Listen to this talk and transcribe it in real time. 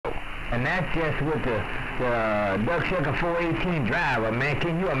And that's just with the Duck Sugar 418 driver, man.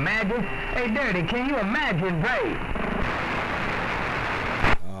 Can you imagine? Hey, Dirty, can you imagine, Bray?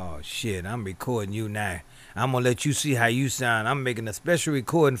 Oh, shit, I'm recording you now. I'm going to let you see how you sound. I'm making a special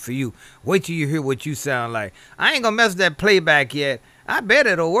recording for you. Wait till you hear what you sound like. I ain't going to mess with that playback yet. I bet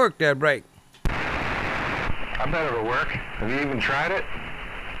it'll work, that break. I bet it'll work. Have you even tried it?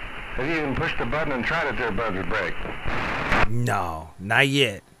 Have you even pushed the button and tried it there, Buzzard break? No, not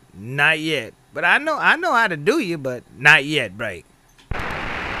yet. Not yet. But I know how to do you, but not yet, break. All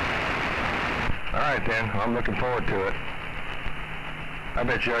right, then. I'm looking forward to it. I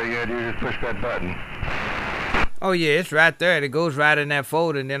bet you all you gotta do is just push that button. Oh, yeah, it's right there. It goes right in that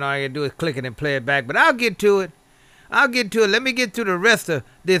folder, and then all you gotta do is click it and play it back. But I'll get to it. Let me get to the rest of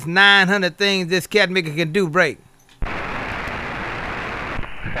this 900 things this cat maker can do, break.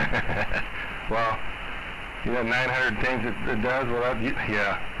 Well, you got 900 things it does? Well,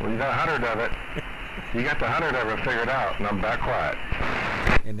 yeah. Well, you got 100 of it. You got the 100 of it figured out, and I'm back quiet.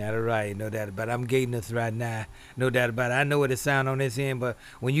 Ain't that right? No doubt about it. I'm gating this right now. No doubt about it. I know what it sound on this end, but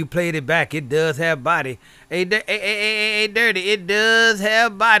when you played it back, it does have body. Hey, Dirty, it does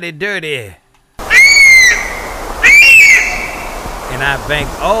have body, Dirty. And I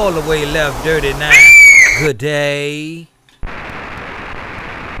banked all the way left, Dirty, now. Good day.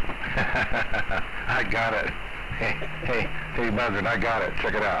 I got it. Hey, Buzzard, I got it.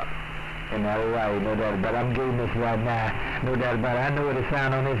 Check it out. And that's right, no doubt about it. I'm getting this right now. No doubt about it. I know what it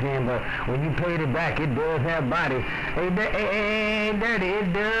sound on this end, but when you played it back, it does have body. Hey, Dirty,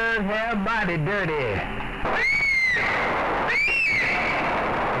 it does have body, Dirty. And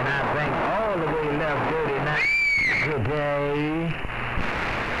I banked all the way left, Dirty, now. Good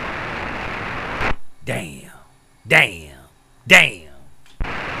day. Damn.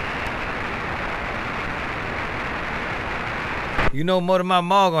 You know Motor My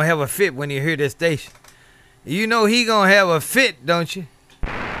Ma gonna have a fit when you hear this station. You know he gonna have a fit, don't you?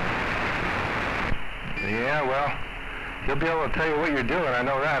 Yeah, well, he'll be able to tell you what you're doing. I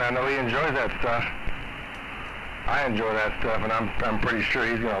know that. I know he enjoys that stuff. I enjoy that stuff, and I'm pretty sure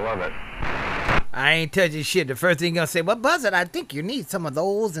he's gonna love it. I ain't touching shit. The first thing he's gonna say, well, Buzzard, I think you need some of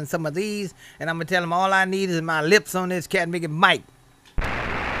those and some of these. And I'm gonna tell him all I need is my lips on this cat and make it mic.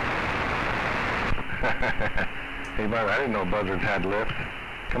 Hey, Buzzard, I didn't know buzzards had lips.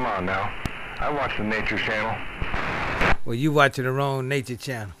 Come on now. I watch the Nature Channel. Well, you watching the wrong Nature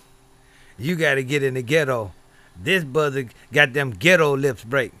Channel. You gotta get in the ghetto. This buzzard got them ghetto lips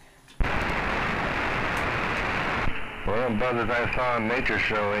break. Well, them buzzards I saw on Nature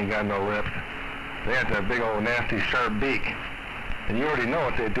Show ain't got no lips. They got that big old nasty sharp beak. And you already know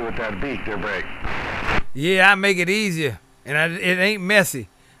what they do with that beak, their break. Yeah, I make it easier. And it ain't messy.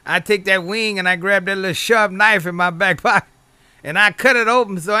 I take that wing and I grab that little sharp knife in my back pocket. And I cut it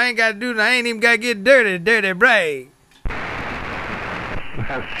open so I ain't got to do that. I ain't even got to get dirty break.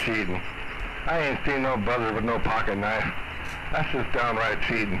 That's cheating. I ain't seen no buzzard with no pocket knife. That's just downright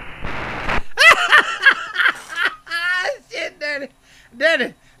cheating. Shit,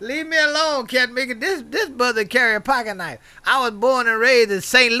 Dirty. Leave me alone, cat maker. This buzzard carry a pocket knife. I was born and raised in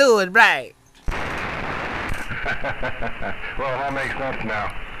St. Louis, right? Well, that makes sense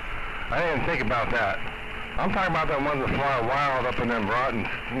now. I didn't think about that. I'm talking about them ones that fly wild up in them rotten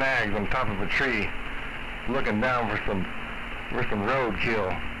snags on top of a tree, looking down for some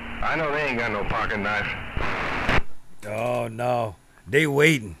roadkill. I know they ain't got no pocket knife. Oh, no. They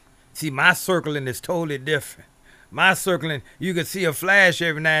waiting. See, my circling is totally different. My circling, you can see a flash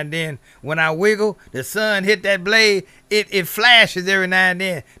every now and then. When I wiggle, the sun hit that blade, it flashes every now and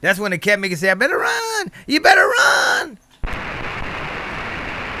then. That's when the cat maker say, I better run. You better run.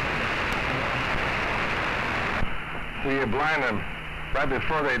 So you blind them right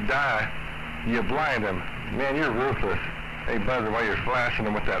before they die. You blind them. Man, you're ruthless. Hey, Buzzard, while you're flashing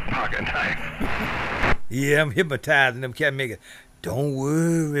them with that pocket knife. Yeah, I'm hypnotizing them cat makers. Don't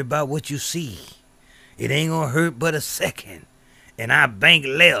worry about what you see. It ain't gonna hurt but a second. And I bank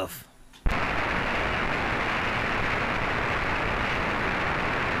left. If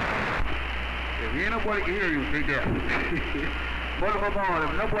ain't nobody can hear you, stay deaf. But if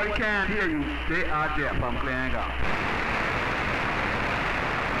nobody can hear you, stay out deaf. I'm playing out.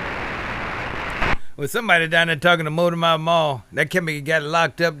 Well, somebody down there talking to Motor My Ma. That chemical got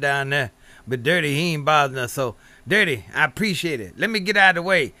locked up down there. But Dirty, he ain't bothering us. So, Dirty, I appreciate it. Let me get out of the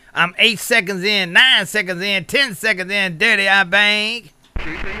way. I'm 8 seconds in, 9 seconds in, 10 seconds in. Dirty, I bank. She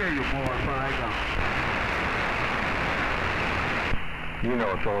can hear you more if I go. You know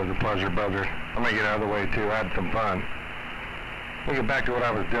it's always a pleasure, Buzzard. I'm gonna get out of the way too. I had some fun. Let me get back to what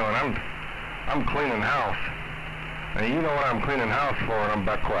I was doing. I'm cleaning house. And you know what I'm cleaning house for, and I'm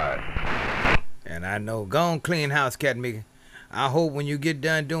back quiet. And I know. Go on, clean house, Cat Mika. I hope when you get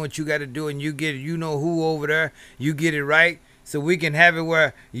done doing what you got to do and you get it, you know who over there, you get it right, so we can have it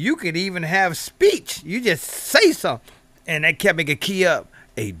where you could even have speech. You just say something. And that Cat Mika key up.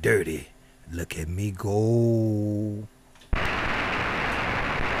 Hey, Dirty, look at me go.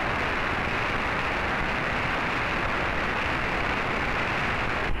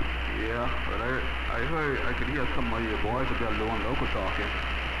 I could hear some of your boys that are low and local talking.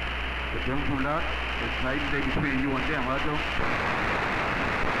 But them from that, it's night and day between you and them, right, Joe?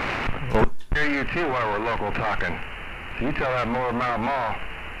 Well, we hear you too while we're local talking. So you tell that Motor Mouth Mall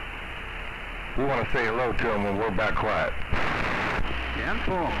we want to say hello to him when we're back quiet.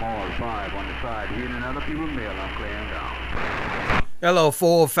 10-4 Mall 5 on the side, hearing another people's mail, I'm clearing down. Hello,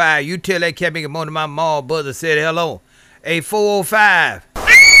 405. You tell that Cat Mika Motor Mouth Mall Buzzard said hello. Hey, 405.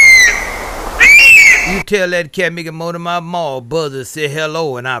 You tell that Cat Mika Motor Mouth Mall Buzzard say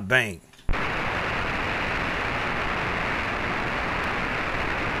hello in our bank.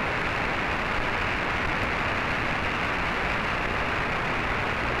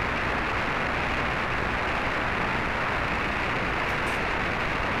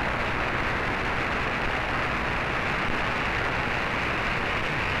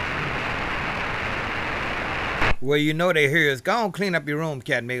 Well, you know they hear us. Go on, clean up your room,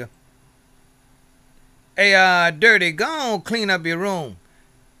 Cat Mika. Hey, Dirty, go on, clean up your room.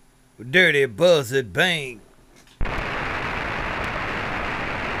 Dirty Buzzard Bank. And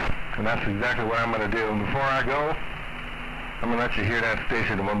that's exactly what I'm going to do. And before I go, I'm going to let you hear that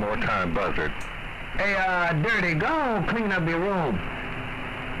station one more time, Buzzard. Hey, Dirty, go on, clean up your room.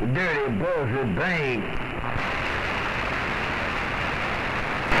 Dirty Buzzard Bank.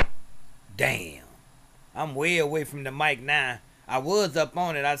 Damn. I'm way away from the mic now. I was up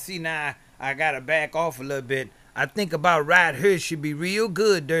on it. I see now I got to back off a little bit. I think about right here should be real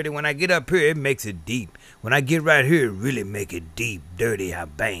good, Dirty. When I get up here, it makes it deep. When I get right here, it really make it deep, Dirty. I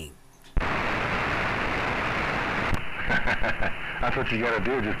bang. That's what you got to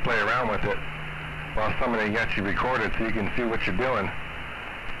do, just play around with it while somebody gets you recorded so you can see what you're doing.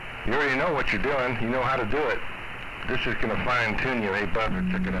 You already know what you're doing. You know how to do it. This is going to fine-tune you. Hey,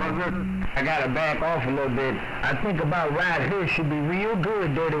 Buzzard, check it out. I got to back off a little bit. I think about right here should be real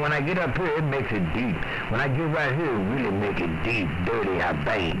good, Dirty. When I get up here, it makes it deep. When I get right here, it really make it deep, Dirty. I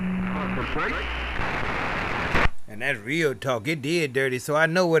bang. And that's real talk. It did, Dirty, so I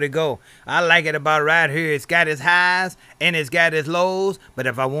know where to go. I like it about right here. It's got its highs and it's got its lows. But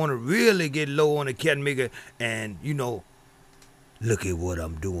if I want to really get low on the Cat Mika and, you know, look at what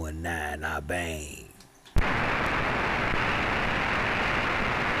I'm doing now and I bang.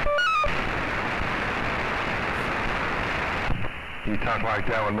 You talk like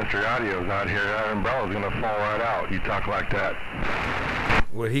that when Mr. Audio's out here, that umbrella's going to fall right out. You talk like that.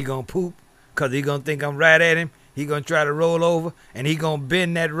 Well, he going to poop because he going to think I'm right at him. He going to try to roll over and he going to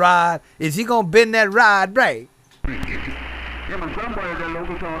bend that rod. Is he going to bend that rod right? Yeah, but somebody that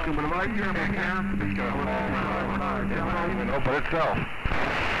local talking, but if I hear him, it's going to open itself.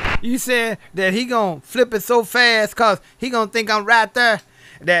 You said that he going to flip it so fast because he going to think I'm right there,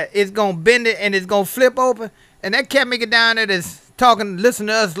 that it's going to bend it and it's going to flip open. And that Cat Mika down there that's talking, listen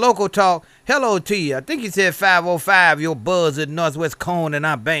to us local talk. Hello to you. I think he said 505, your Buzzard, Northwest Cone, and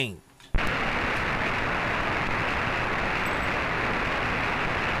I bang.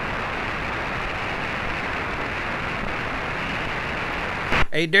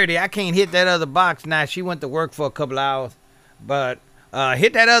 Hey, Dirty, I can't hit that other box now. She went to work for a couple hours. But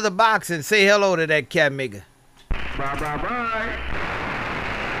hit that other box and say hello to that Cat Mika. Bye, bye, bye.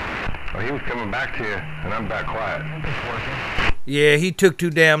 Well, he was coming back to you, and I'm back quiet. Yeah, he took too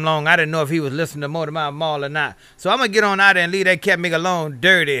damn long. I didn't know if he was listening to Motor Mouth Mall or not. So I'm going to get on out there and leave that Cat Mika alone,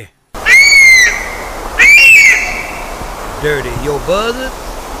 Dirty. Dirty, yo Buzzard?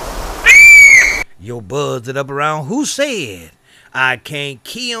 Yo Buzzard up around who said I can't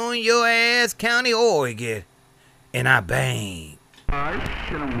key on your ass, County Oregon, and I bang. I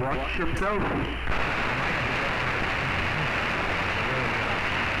can watch himself.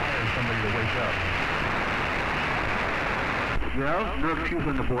 Somebody to wake up. Yeah, no excuse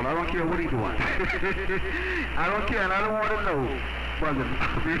on the board. I don't care what he's doing. I don't care, and I don't want to know. Brother,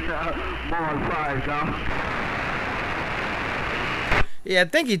 Mall 5, dog. Yeah, I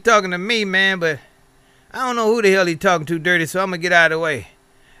think he's talking to me, man, but I don't know who the hell he's talking to, Dirty, so I'm going to get out of the way.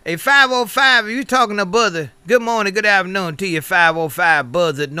 Hey, 505, if you talking to Buzzard, good morning, good afternoon to you, 505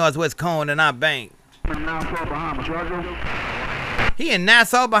 Buzzard, Northwest Cone, and I bang. In Nassau, Bahamas, Roger. He in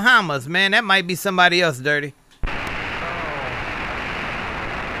Nassau, Bahamas, man. That might be somebody else, Dirty.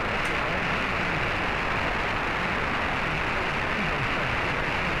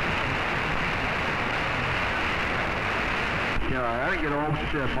 I didn't get over to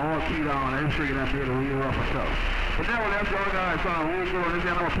say more key down. I didn't figure that made a real rough myself. But nevertheless, y'all guys saw a real good on this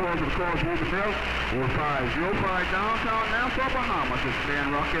end. I'm going to pause for the calls through the mill. 0505 downtown Nassau, Bahamas. It's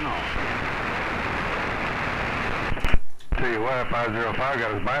Dan rocking on. Tell you what, 505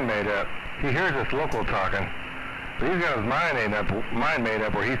 got his mind made up. He hears this local talking. But he's got his mind made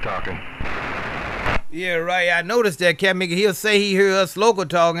up where he's talking. Yeah, right. I noticed that, Cat Mickey. He'll say he hear us local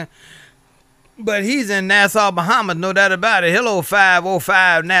talking, but he's in Nassau, Bahamas, no doubt about it. Hello,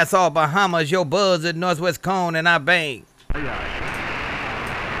 505 Nassau, Bahamas, your Buzzard, Northwest Cone, and I bang.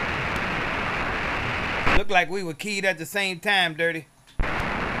 Looked like we were keyed at the same time, Dirty.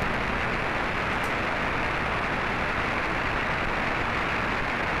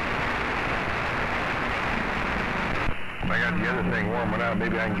 I got the other thing warming up.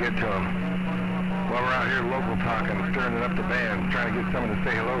 Maybe I can get to him. While we're out here local talking, stirring it up the band, trying to get someone to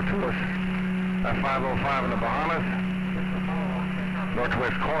say hello to us. At 505 in the Bahamas.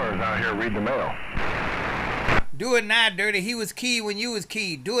 Northwest Corners out here reading the mail. Do it now, Dirty. He was keyed when you was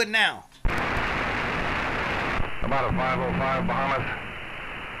keyed. Do it now. About a 505 Bahamas.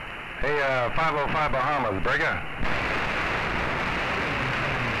 Hey, 505 Bahamas, Brega.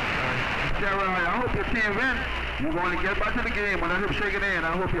 I hope your team wins. You're going to get back to the game. When I him shake it in,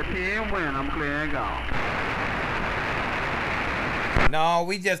 I hope your team win. I'm clear and gone. No,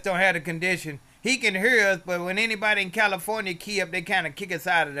 we just don't have the condition. He can hear us, but when anybody in California key up, they kind of kick us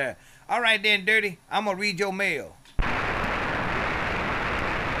out of there. All right then, Dirty. I'm going to read your mail.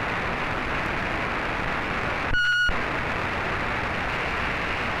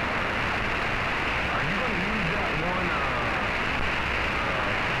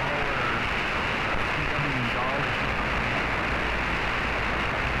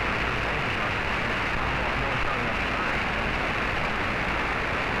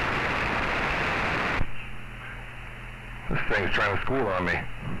 This thing's trying to school on me.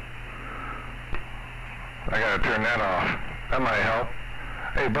 I gotta turn that off. That might help.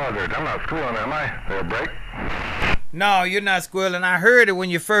 Hey, Buzzard, I'm not squealing, am I? There a break? No, you're not squealing. I heard it when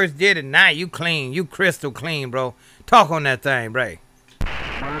you first did it. Now you clean. You crystal clean, bro. Talk on that thing, bro.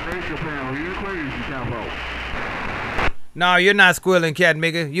 No, you're not squealing, Cat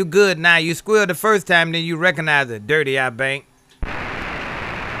Nigga. You good now. You squealed the first time, then you recognize it. Dirty eye bank.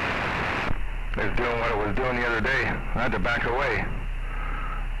 It's doing what it was doing the other day. I had to back away.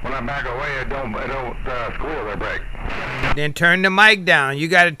 When I back away, it don't squeal or break. Then turn the mic down. You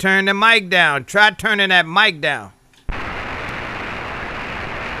got to turn the mic down. Try turning that mic down.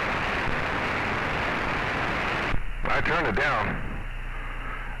 I turned it down.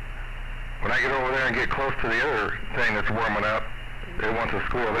 When I get over there and get close to the other thing that's warming up, it wants to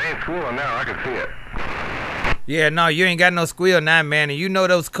squeal. It ain't squealing now. I can see it. Yeah, no, you ain't got no squeal now, man. And you know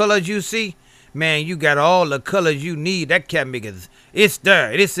those colors you see? Man, you got all the colors you need. That cat niggas, it's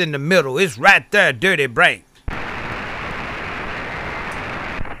there. It's in the middle. It's right there, Dirty Break. Uh-oh.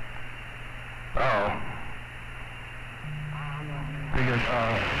 Because,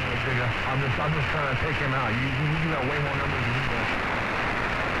 I'm just trying to take him out. You got way more numbers than he does.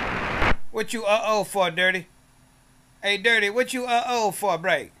 What you uh-oh for, Dirty? Hey, Dirty, what you uh-oh for,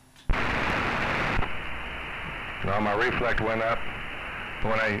 Break? No, my reflect went up.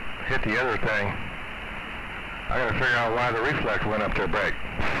 When I hit the other thing, I gotta figure out why the reflect went up to break.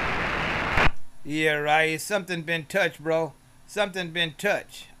 Yeah, right. Something been touched, bro. Something been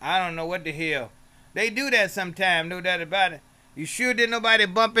touched. I don't know what the hell. They do that sometime, no doubt about it. You sure didn't nobody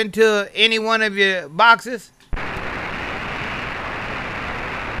bump into any one of your boxes?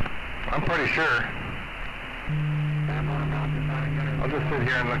 I'm pretty sure. I'll just sit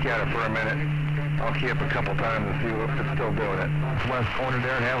here and look at it for a minute. I'll key up a couple times and see if it's still doing it. West corner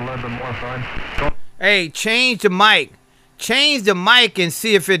there and have a little bit more fun. Hey, change the mic. Change the mic and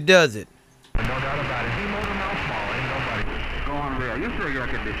see if it does it. No doubt about it. He knows him out small. Ain't nobody. Go on there. You still got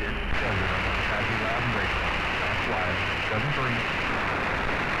condition. That's why. 7-3.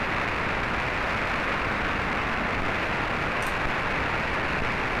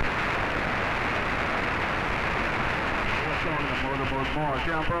 What's on the motorboat more,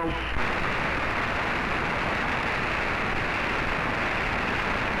 Jumbo?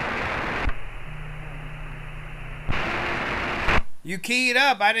 You keyed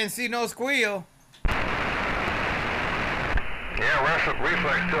up. I didn't see no squeal. Yeah,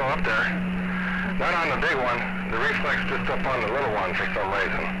 reflex still up there. Not on the big one. The reflex just up on the little one for some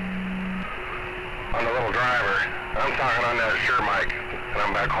reason. On the little driver. I'm talking on that sure mic, and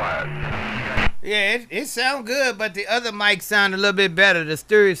I'm back quiet. Yeah, it sound good, but the other mic sound a little bit better. The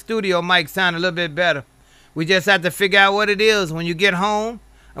studio mic sound a little bit better. We just have to figure out what it is when you get home.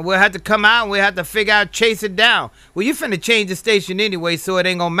 And we'll have to come out and we'll have to figure out, chase it down. Well, you finna change the station anyway, so it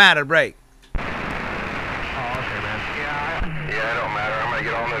ain't gonna matter, break. Oh, okay, man. Yeah, it don't matter. I'm gonna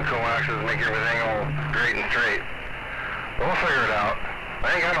get all new coaxes, make everything all straight and straight. We'll figure it out.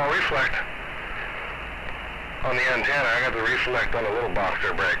 I ain't got no reflect on the antenna. I got the reflect on the little box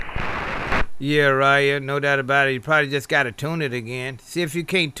there, break. Yeah, right. No doubt about it. You probably just gotta tune it again. See if you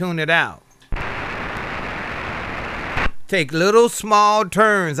can't tune it out. Take little small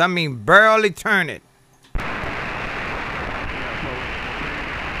turns. I mean, barely turn it.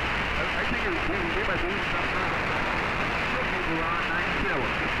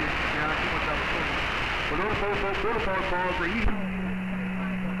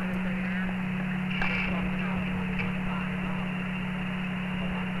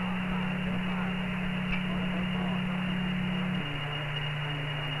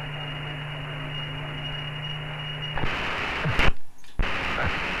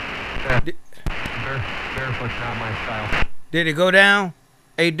 Barefoot's not my style. Did it go down?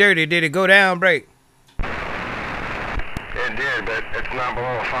 Hey, Dirty, did it go down, break? It did, but it's not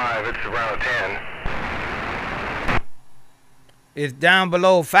below 5. It's around a 10. It's down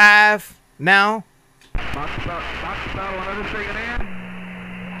below 5 now? Box battle, another shaking in?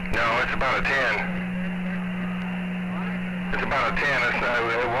 No, it's about a 10. It's about a 10. It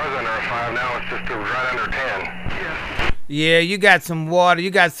was under a 5. Now it's just right under 10. Yeah. Yeah, you got some water.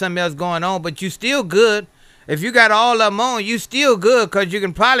 You got something else going on, but you still good. If you got all of them on, you still good because you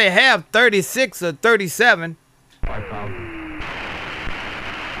can probably have 36 or 37. 5,000.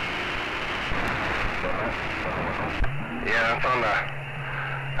 Yeah,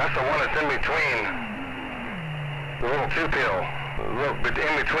 that's the one that's in between the little 2-pill. But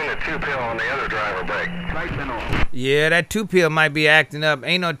in between the 2-pill and the other driver brake. Lights been on. Yeah, that 2-pill might be acting up.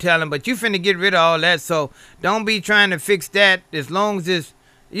 Ain't no telling, but you finna get rid of all that, so don't be trying to fix that. As long as it's,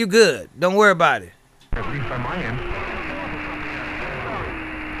 you good. Don't worry about it. At least on my end.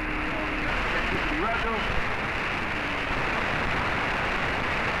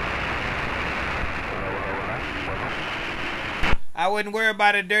 I wouldn't worry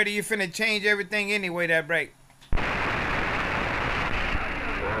about it, Dirty. You finna change everything anyway, that brake.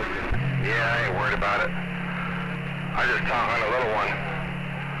 Yeah, I ain't worried about it. I just talk on a little one.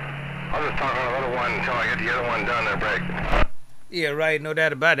 I'll just talk on a little one until I get the other one done, that brake. Yeah, right, no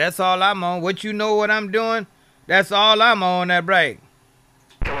doubt about it. That's all I'm on. What you know what I'm doing? That's all I'm on, that brake.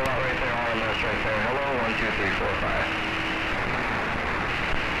 Kilowatt right there, RMS right there. Hello, 1, 2, 3, 4, 5.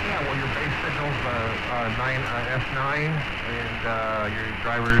 Yeah, well, your base signal's F9, and your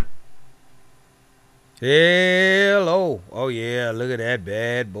driver... Hello. Oh, yeah, look at that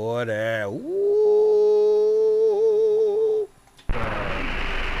bad boy there. Ooh.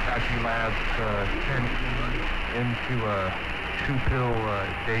 Apache Labs 10 into a 2-pill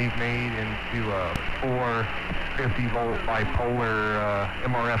Dave made into a 450-volt bipolar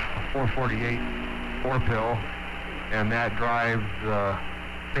MRF 448 4-pill, and that drives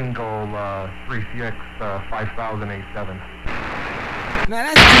single 3CX 5000A7. Now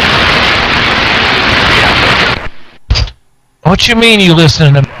that's... What you mean you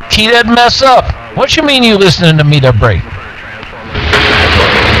listening to me? Key that mess up. What you mean you listening to me to break?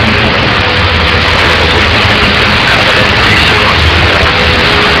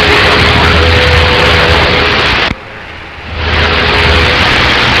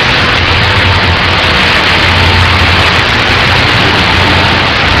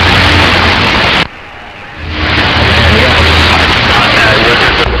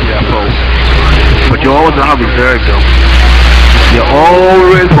 But you always have reserve though. You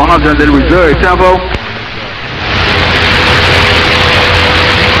always will have that little reserve, Tempo.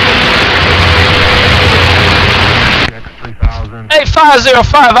 Hey,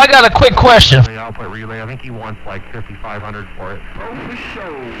 505, I got a quick question. The output relay, I think he wants like 5,500 for it. Oh, for sure.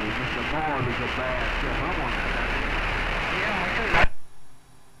 Mr. Mars is a bad stuff. I want that. Yeah,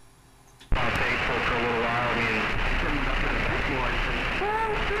 I'll take for a little while.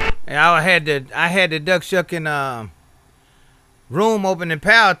 And I had the duck shucking room open and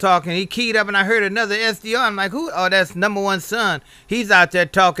Powell talking. He keyed up and I heard another SDR. I'm like, who? Oh, that's number one son. He's out there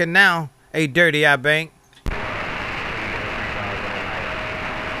talking now. Hey, Dirty, I bank.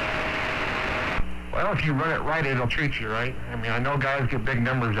 Well, if you run it right, it'll treat you right. I mean, I know guys get big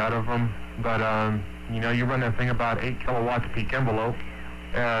numbers out of them, but you know, you run that thing about 8 kilowatts peak envelope,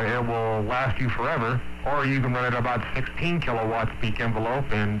 it will last you forever. Or you can run it about 16 kilowatts peak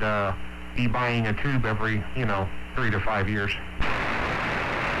envelope and be buying a tube every, 3 to 5 years.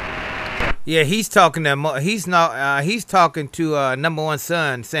 Yeah, he's talking to he's talking to number one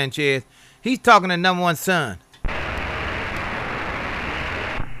son, SDanchezz. He's talking to number one son.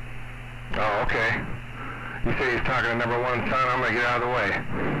 Okay. You say he's talking to number one son. I'm gonna get out of the way.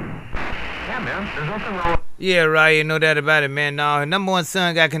 Yeah, man. There's nothing wrong. Yeah, right. No doubt about it, man. No, number one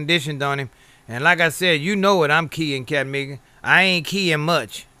son got conditioned on him. And like I said, you know what I'm keying, Cat Megan. I ain't keying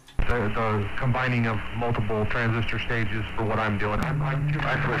much. The combining of multiple transistor stages for what I'm doing. I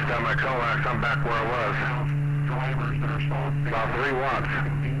switched out my coax. I'm back where I was. About 3 watts.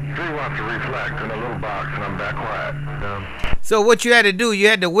 3 watts of reflect in a little box, and I'm back quiet. So what you had to do, you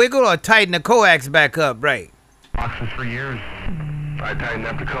had to wiggle or tighten the coax back up, right? Boxes for years. I tightened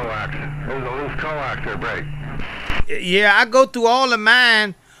up the coax. There's a loose coax there, break. Yeah, I go through all of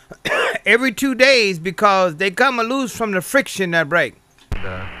mine every 2 days because they come loose from the friction that break.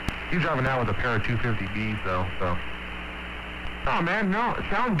 He's driving out with a pair of 250Bs, though, so. Oh, man, no, it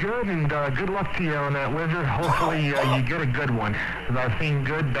sounds good, and good luck to you on that, Wizard. Hopefully you get a good one, because I've seen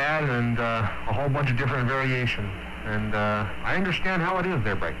good, bad, and a whole bunch of different variations. And I understand how it is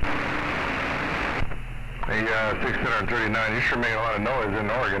there, Break. Hey, 639, you sure making a lot of noise in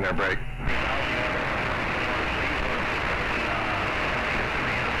Oregon there, Break.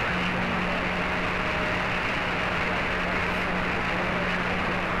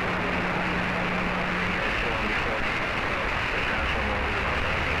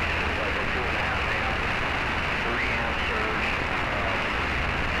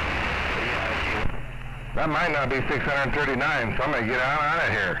 That might not be 639, so I'm going to get out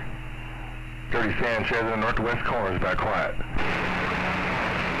of here. Dirty Sanchez in the northwest corner is back quiet.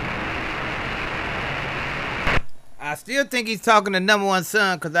 I still think he's talking to number one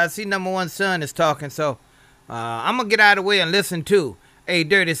son because I see number one son is talking. So I'm going to get out of the way and listen too. Hey,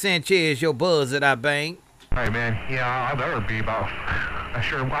 Dirty Sanchez, your Buzzard, I bang. All right, man. Yeah, I better be about, I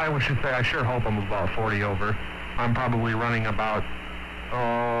sure hope I'm about 40 over. I'm probably running about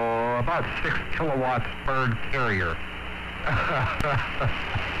 6 kilowatts per carrier.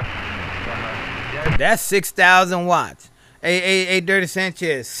 That's 6,000 watts. Hey, Dirty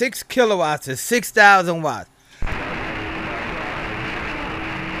Sanchez, 6 kilowatts is 6,000 watts.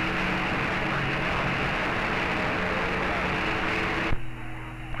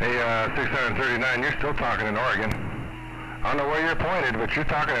 Hey, 639, you're still talking in Oregon. I don't know where you're pointed, but you're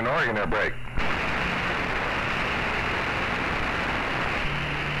talking in Oregon there, Break.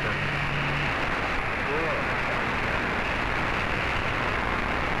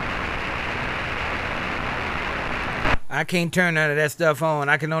 I can't turn none of that stuff on.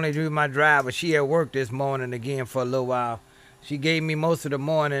 I can only do my driver. She at work this morning again for a little while. She gave me most of the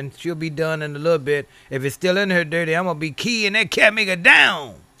morning. She'll be done in a little bit. If it's still in her dirty, I'm going to be keying that cat maker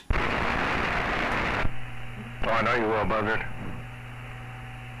down. Oh, I know you will, Buzzard.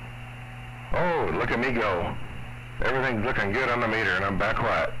 Oh, look at me go. Everything's looking good on the meter, and I'm back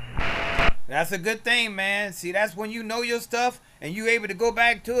quiet. That's a good thing, man. See, that's when you know your stuff and you able to go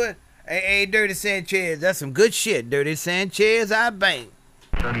back to it. Hey, Dirty Sanchez, that's some good shit. Dirty Sanchez, I bang.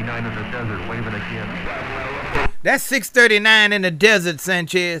 39 in the desert, waving again. That's 639 in the desert,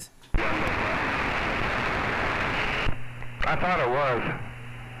 Sanchez. I thought it was.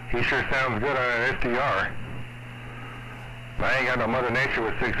 He sure sounds good on an SDR. I ain't got no Mother Nature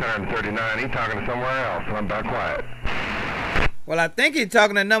with 639. He's talking to somewhere else, and I'm back quiet. Well, I think he's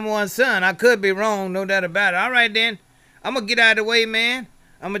talking to number one son. I could be wrong, no doubt about it. All right, then. I'm going to get out of the way, man.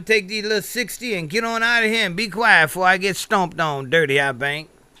 I'm going to take these little 60 and get on out of here and be quiet before I get stomped on. Dirty, I bank.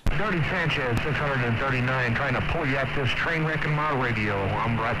 Dirty Sanchez, 639, trying to pull you at this train wreck in my radio.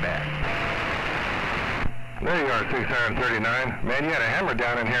 I'm right back. There you are, 639. Man, you had a hammer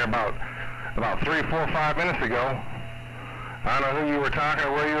down in here about 3, 4, 5 minutes ago. I don't know who you were talking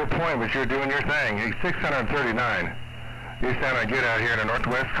or where you were pointing, but you're doing your thing. Hey, 639. You sound good out here in the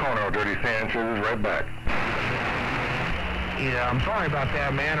northwest corner. Dirty Sanchez is right back. Yeah, I'm sorry about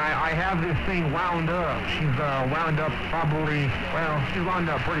that, man. I have this thing wound up. She's wound up probably, well, she's wound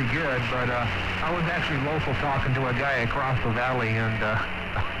up pretty good, but I was actually local talking to a guy across the valley, and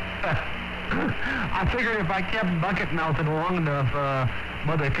I figured if I kept bucket mouthing long enough,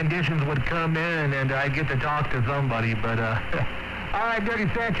 the conditions would come in and I'd get to talk to somebody, but all right, Dirty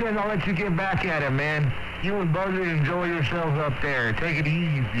Sanchez, I'll let you get back at it, man. You and Buzzard enjoy yourselves up there. Take it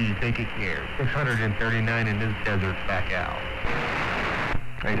easy. Take it care. 639 in this desert, back out.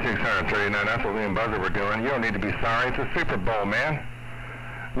 Hey, 639, that's what me and Buzzard were doing. You don't need to be sorry. It's a Super Bowl, man.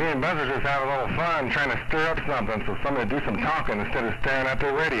 Me and Buzzard just having a little fun trying to stir up something so somebody do some talking instead of staring at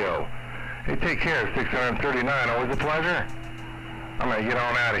their radio. Hey, take care, 639. Always a pleasure. I'm going to get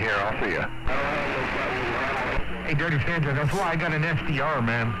on out of here. I'll see ya. Hey, Dirty Sanchez, that's why I got an SDR,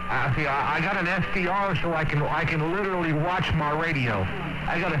 man. I got an SDR so I can literally watch my radio.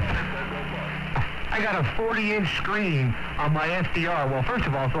 I got a 40-inch screen on my SDR. Well, first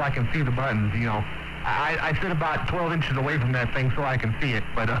of all, so I can see the buttons, you know. I sit about 12 inches away from that thing so I can see it,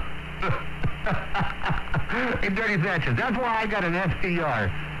 but hey, Dirty SDanchezz, that's why I got an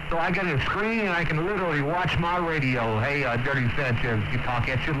SDR. So I got a screen and I can literally watch my radio. Hey, Dirty SDanchezz, you talk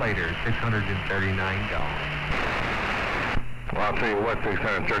at you later. $639. Well, I'll tell you what,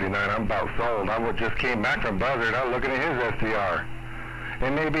 $639, I'm about sold. I just came back from Buzzard. I was looking at his SDR.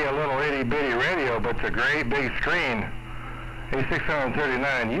 It may be a little itty-bitty radio, but it's a great big screen. Hey,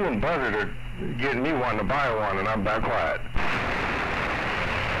 $639, you and Buzzard are getting me wanting to buy one, and I'm about quiet. I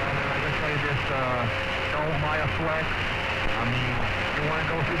can tell you this, don't buy a Flex. I mean, if you want to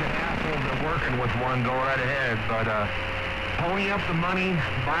go through the hassles of working with one, go right ahead. But pony up the money,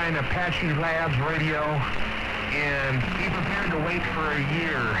 buy an Apache Labs radio, and be prepared to wait for a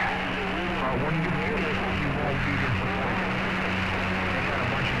year. When you get it, you won't be disappointed. They got a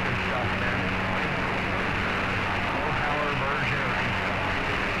bunch of good stuff, man. Low power version of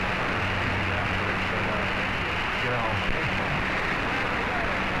stuff. You know,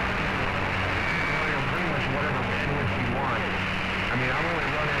 pretty much whatever bandwidth you want. I mean, I'm only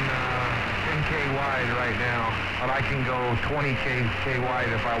running 10K wide right now, but I can go 20K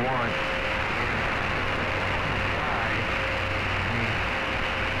wide if I want.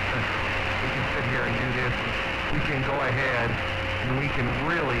 Here and do this, we can go ahead and we can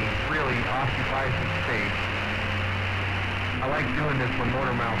really occupy some space. I like doing this when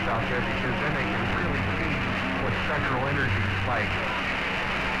motor mounts out there because then they can really see what spectral energy is like.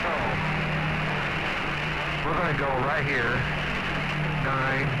 So, we're going to go right here,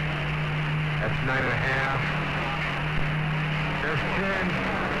 9, that's 9.5, there's 10,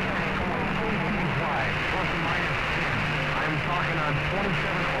 wide, plus or minus 10. I'm talking on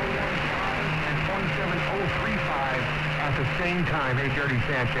 2701. 27035 at the same time. Hey, Dirty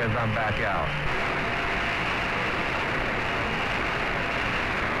SDanchezz, I'm back out.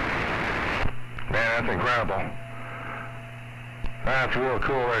 Man, that's incredible. That's real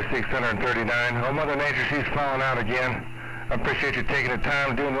cool there, 639. Oh, Mother Nature, she's falling out again. I appreciate you taking the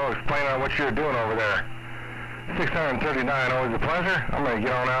time doing a little explaining on what you're doing over there. 639, always a pleasure. I'm going to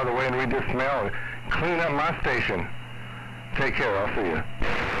get on out of the way and read this mail and clean up my station. Take care. I'll see you.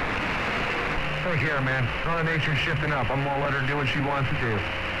 Take care, man. Mother Nature's shifting up. I'm going to let her do what she wants to do.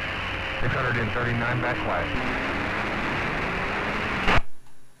 639 back quiet.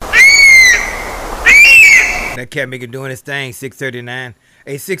 That cat maker doing his thing, 639.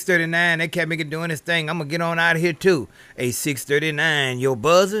 Hey, 639, that cat maker doing his thing. I'm going to get on out of here, too. Hey, 639, your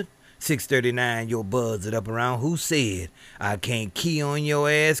Buzzard? 639, your Buzzard up around who said I can't key on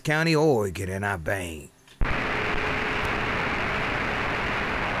your ass, County, Oregon, and I bang.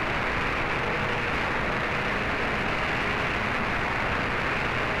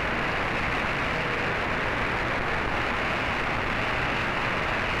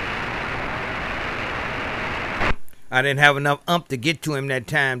 I didn't have enough ump to get to him that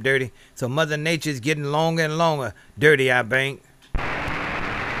time, Dirty. So Mother Nature's getting longer and longer. Dirty, I bank.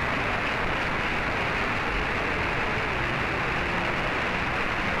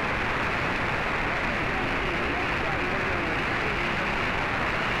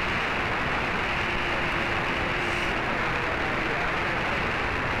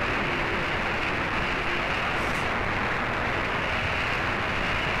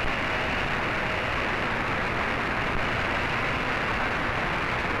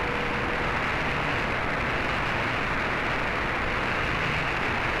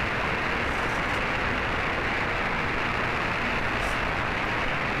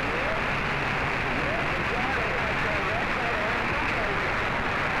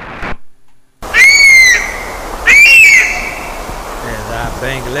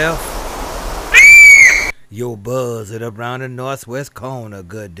 Bank left. Yo, Buzzard up around the northwest corner.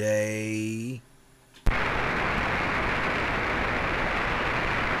 Good day.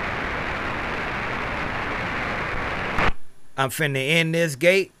 I'm finna end this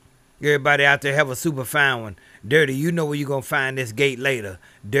gate. Everybody out there have a super fine one. Dirty, you know where you gonna find this gate later.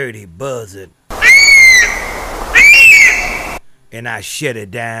 Dirty Buzzard. And I shut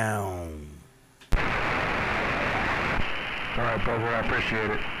it down. All right, Buzzard, I appreciate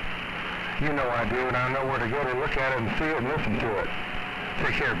it. You know I do, and I know where to go to look at it and see it and listen to it.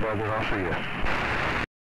 Take care, Buzzard. I'll see you.